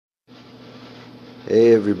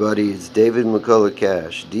Hey everybody, it's David McCullough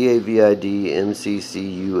Cash,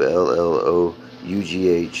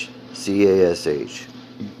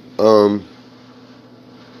 DavidMcCulloughCash. Um,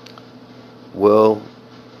 well,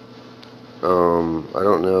 I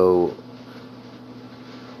don't know.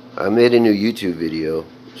 I made a new YouTube video,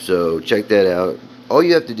 so check that out. All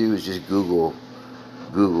you have to do is just Google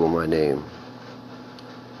my name.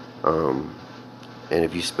 Um, and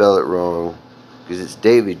if you spell it wrong, because it's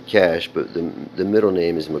David Cash, but the middle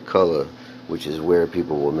name is McCullough, which is where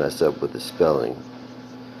people will mess up with the spelling.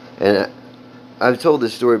 And I've told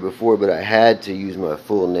this story before, but I had to use my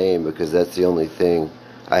full name because that's the only thing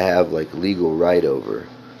I have like legal right over.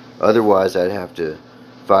 Otherwise, I'd have to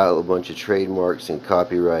file a bunch of trademarks and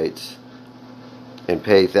copyrights and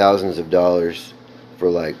pay thousands of dollars for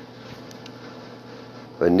like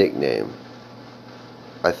a nickname,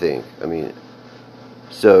 I think.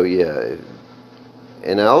 So yeah.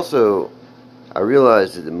 And I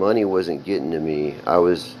realized that the money wasn't getting to me. I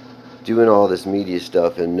was doing all this media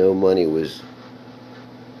stuff and no money was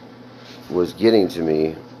getting to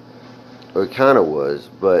me, or it kind of was,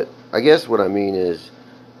 but I guess what I mean is,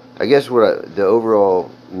 the overall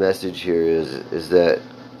message here is that,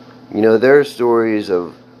 there are stories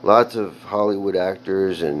of lots of Hollywood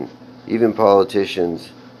actors and even politicians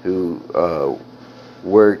who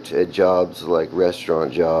worked at jobs like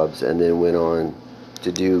restaurant jobs and then went on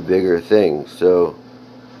to do bigger things. So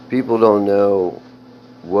people don't know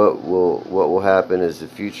what will happen as the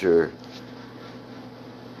future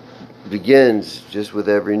begins just with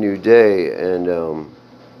every new day, and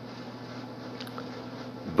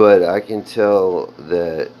but I can tell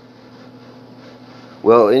that.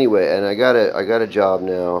 Well, anyway, and I got a job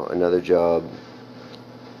now, another job.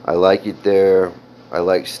 I like it there. I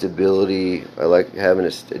like stability. I like having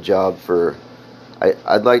a job for.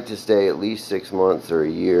 I'd like to stay at least 6 months or a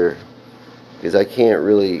year, because I can't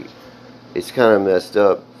really. It's kind of messed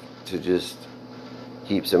up to just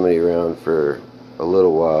keep somebody around for a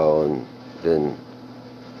little while and then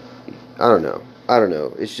I don't know.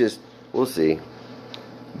 It's just, we'll see.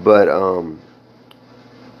 But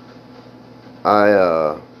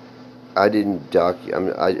I didn't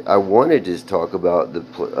I wanted to talk about the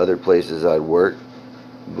other places I'd worked,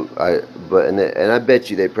 and I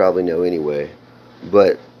bet you they probably know anyway.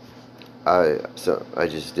 But I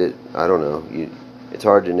just did. I don't know. It's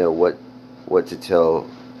hard to know what to tell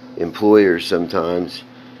employers sometimes,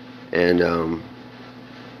 and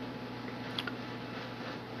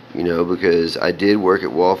because I did work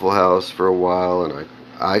at Waffle House for a while, and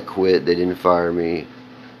I quit. They didn't fire me.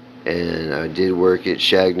 And I did work at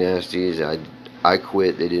Shag Nasty's. I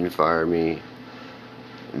quit. They didn't fire me.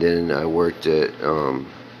 Then I worked at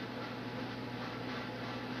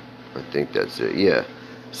I think that's it. Yeah.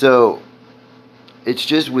 So it's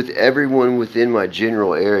just with everyone within my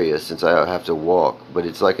general area, since I have to walk, but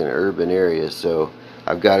it's like an urban area, so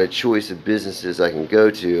I've got a choice of businesses I can go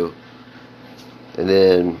to. And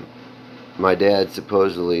then my dad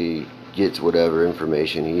supposedly gets whatever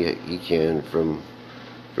information he can from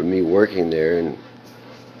me working there, and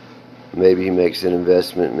maybe he makes an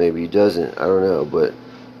investment, maybe he doesn't. I don't know, but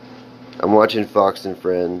I'm watching Fox and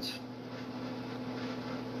Friends,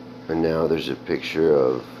 and now there's a picture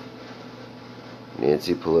of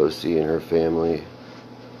Nancy Pelosi and her family.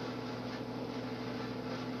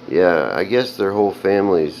 Yeah, I guess their whole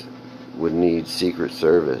families would need Secret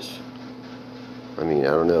Service. I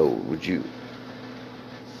don't know. Would you?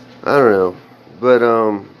 I don't know.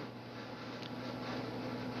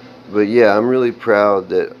 But yeah, I'm really proud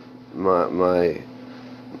that my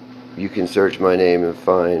you can search my name and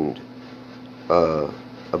find a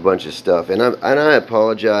bunch of stuff. And I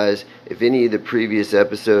apologize if any of the previous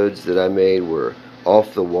episodes that I made were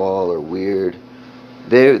off the wall or weird.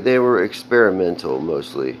 They were experimental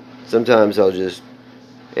mostly. Sometimes I'll just,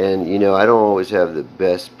 and I don't always have the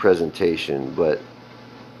best presentation, but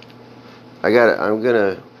I'm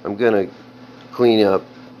gonna clean up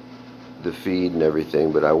the feed and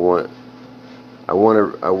everything, but I want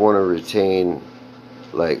to retain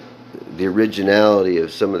like the originality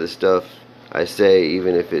of some of the stuff I say,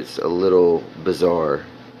 even if it's a little bizarre.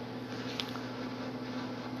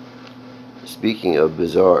 Speaking of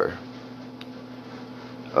bizarre,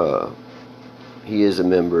 he is a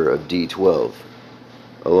member of D12,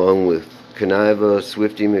 along with Kaniva,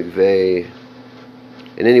 Swifty McVeigh.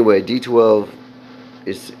 And anyway, D12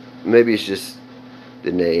 is, maybe it's just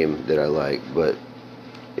the name that I like, but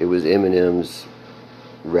it was Eminem's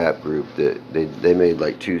rap group that they made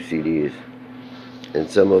like 2 CDs, and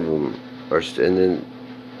some of them are, and then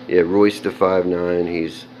yeah, Royce the 5'9",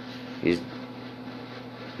 he's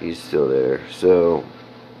still there. So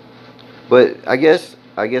But I guess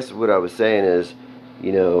what I was saying is,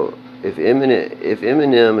 you know, if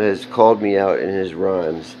Eminem has called me out in his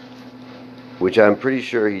rhymes, which I'm pretty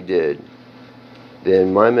sure he did,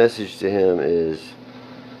 then my message to him is,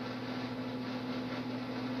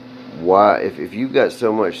 why, if you've got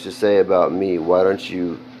so much to say about me, why don't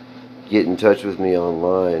you get in touch with me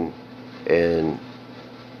online, and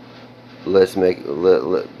let's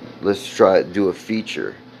try to do a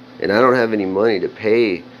feature. And I don't have any money to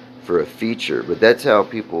pay for a feature, but that's how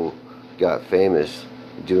people got famous,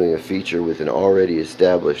 doing a feature with an already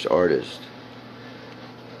established artist.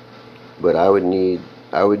 But I would need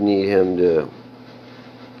him to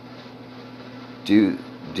do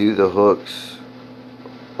the hooks,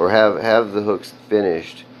 or have the hooks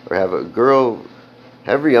finished, or have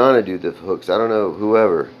Rihanna do the hooks. I don't know,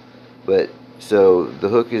 whoever, but so the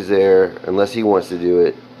hook is there, unless he wants to do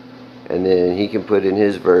it, and then he can put in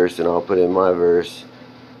his verse and I'll put in my verse,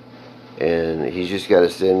 and he's just got to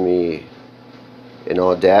send me an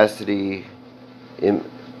Audacity,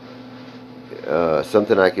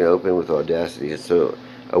 something I can open with Audacity. So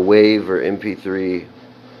a WAV or MP3.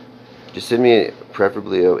 Just send me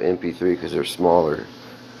preferably a MP3 because they're smaller.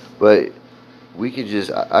 But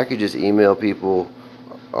I could just email people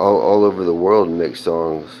all over the world and make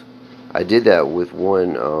songs. I did that with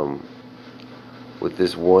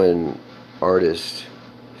this one artist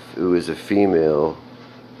who is a female.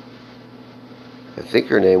 I think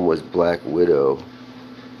her name was Black Widow.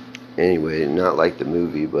 Anyway, not like the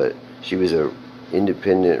movie, but she was a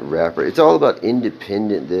independent rapper. It's all about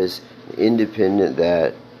independent this, independent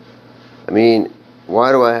that. I mean,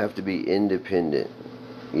 why do I have to be independent?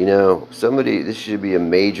 You know, this should be a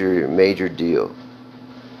major deal.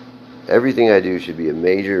 Everything I do should be a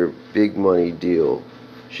major, big money deal.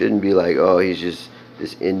 Shouldn't be like, oh, he's just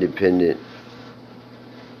this independent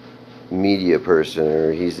media person,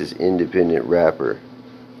 or he's this independent rapper.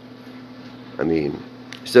 I mean,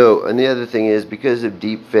 so, and the other thing is, because of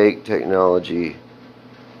deep fake technology,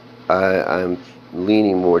 I'm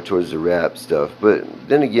leaning more towards the rap stuff. But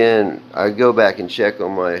then again, I go back and check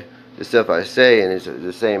on the stuff I say, and it's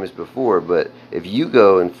the same as before. But if you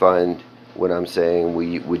go and find what I'm saying,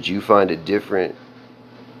 would you find a different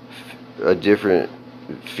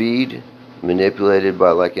feed manipulated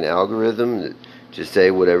by like an algorithm to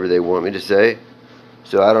say whatever they want me to say?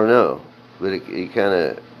 So I don't know, but it kind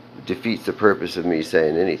of defeats the purpose of me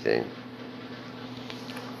saying anything.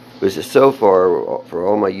 But so far, for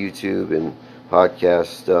all my YouTube and podcast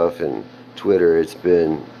stuff and Twitter, it's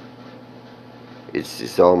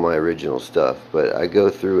all my original stuff. But I go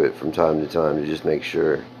through it from time to time to just make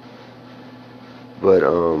sure. But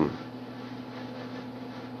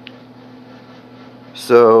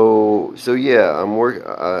so yeah,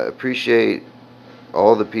 I appreciate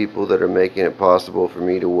all the people that are making it possible for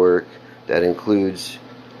me to work. That includes,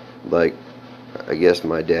 like, I guess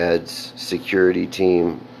my dad's security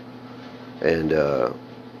team, and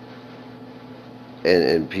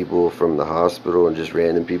people from the hospital, and just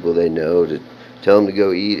random people they know, to tell them to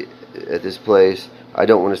go eat at this place. I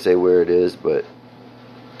don't want to say where it is, but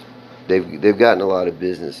they've gotten a lot of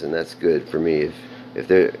business, and that's good for me.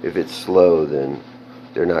 If it's slow, then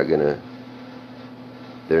they're not gonna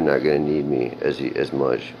need me as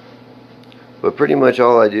much. But pretty much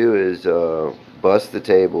all I do is bust the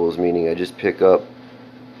tables, meaning I just pick up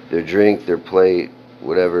their drink, their plate,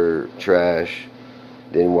 whatever trash,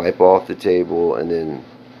 then wipe off the table, and then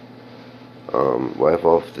wipe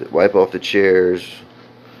off the chairs,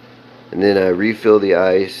 and then I refill the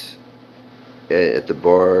ice at the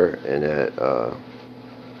bar, and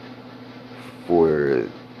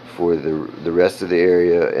for the rest of the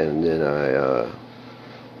area. And then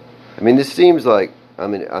I mean, this seems like, I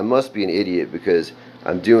must be an idiot because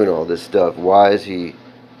I'm doing all this stuff. Why is he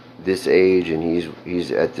this age and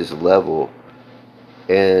he's at this level?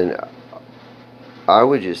 And I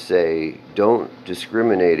would just say, don't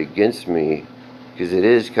discriminate against me, because it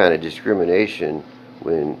is kind of discrimination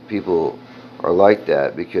when people are like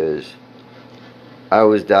that, because I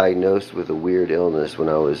was diagnosed with a weird illness when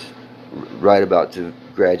I was right about to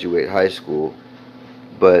graduate high school.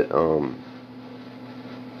 But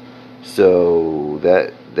so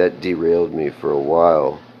that derailed me for a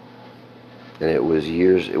while, and it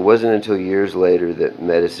wasn't until years later that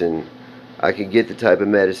I could get the type of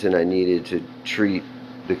medicine I needed to treat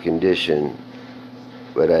the condition.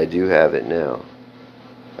 But I do have it now.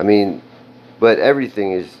 I mean, but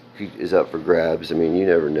everything is up for grabs. I mean, you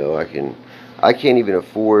never know. I can't even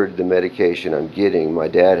afford the medication I'm getting. My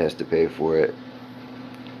dad has to pay for it.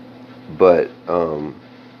 But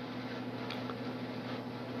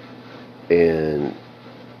and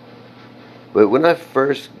But when I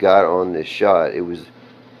first got on this shot,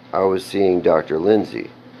 I was seeing Dr. Lindsay.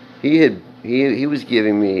 He was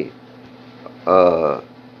giving me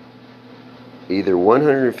either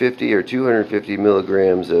 150 or 250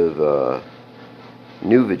 milligrams of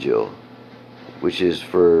Nuvigil, which is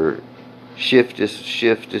for shift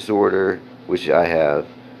disorder, which I have,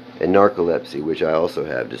 and narcolepsy, which I also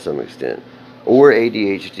have to some extent, or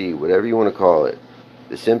ADHD, whatever you want to call it.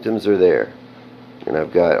 The symptoms are there, and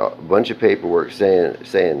I've got a bunch of paperwork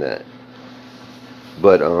saying that.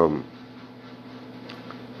 But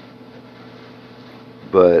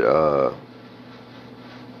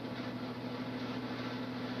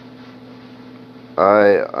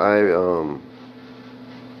I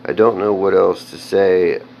don't know what else to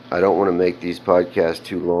say. I don't want to make these podcasts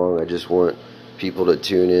too long. I just want people to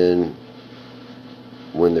tune in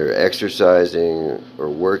when they're exercising or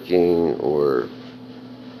working, or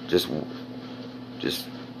just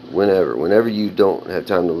whenever you don't have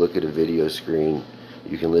time to look at a video screen,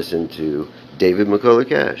 you can listen to David McCullough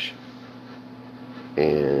Cash.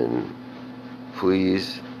 And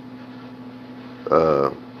please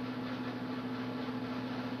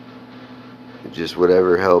just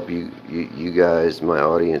whatever help you guys, my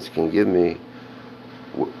audience, can give me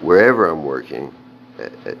wherever I'm working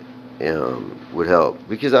would help.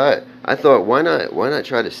 Because I thought, why not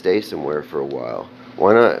try to stay somewhere for a while?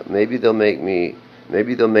 Why not? Maybe they'll make me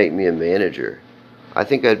a manager. I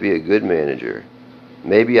think I'd be a good manager.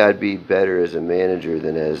 Maybe I'd be better as a manager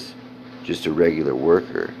than as just a regular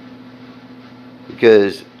worker.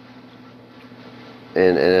 Because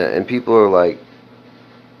and people are like,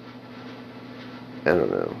 I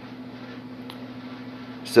don't know.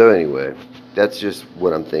 So anyway, that's just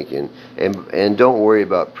what I'm thinking. And don't worry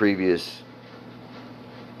about previous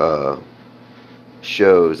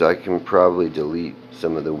shows. I can probably delete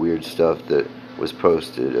some of the weird stuff that was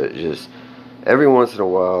posted. Just every once in a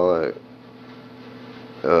while,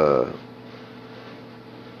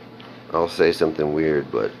 I'll say something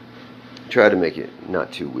weird, but try to make it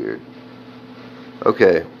not too weird.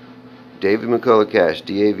 Okay. David McCullough Cash,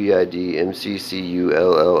 DAVID MCCULLOUGH.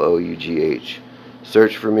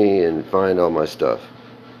 Search for me and find all my stuff.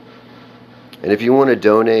 And if you want to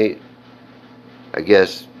donate, I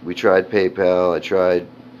guess we tried PayPal, I tried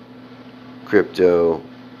crypto,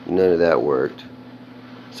 none of that worked.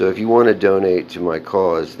 So if you want to donate to my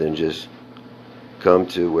cause, then just come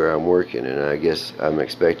to where I'm working, and I guess I'm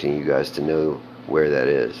expecting you guys to know where that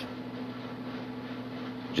is.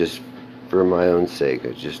 Just for my own sake,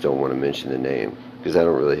 I just don't want to mention the name, because I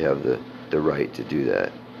don't really have the right to do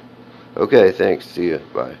that. Okay, thanks. See ya.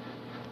 Bye.